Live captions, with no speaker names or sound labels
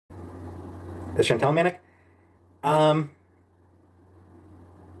Is Chantel manic?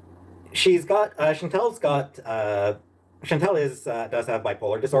 She's got, Chantel's got, Chantel does have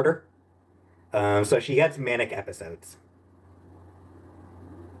bipolar disorder. So she gets manic episodes.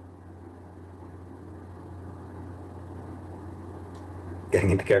 Getting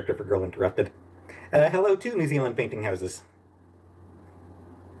into character for Girl Interrupted. Hello to New Zealand painting houses.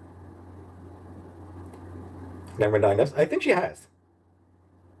 Never been diagnosed? I think she has.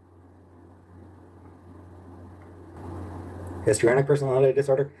 Histrionic personality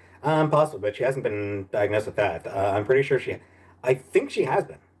disorder? Possibly, but she hasn't been diagnosed with that. I'm pretty sure I think she has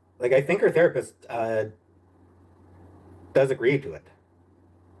been. Like, I think her therapist does agree to it.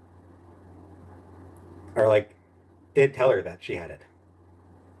 Or, like, did tell her that she had it.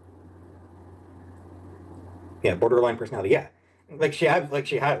 Yeah, borderline personality, yeah. Like, she has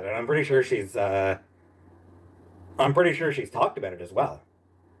it, and I'm pretty sure she's talked about it as well.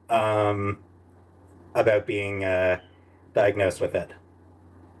 About being diagnosed with it.